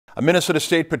A Minnesota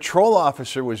State Patrol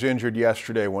officer was injured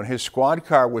yesterday when his squad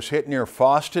car was hit near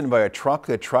Fosston by a truck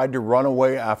that tried to run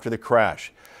away after the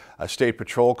crash. A State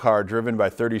Patrol car driven by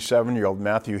 37-year-old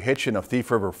Matthew Hitchin of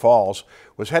Thief River Falls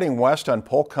was heading west on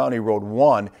Polk County Road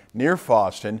 1 near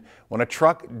Fosston when a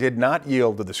truck did not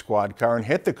yield to the squad car and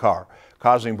hit the car,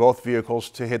 causing both vehicles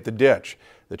to hit the ditch.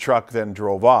 The truck then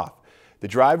drove off. The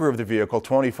driver of the vehicle,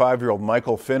 25-year-old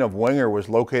Michael Finn of Winger, was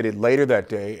located later that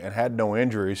day and had no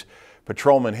injuries.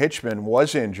 Patrolman Hitchman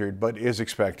was injured but is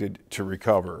expected to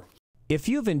recover. If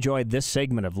you've enjoyed this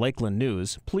segment of Lakeland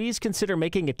News, please consider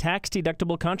making a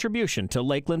tax-deductible contribution to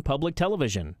Lakeland Public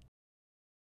Television.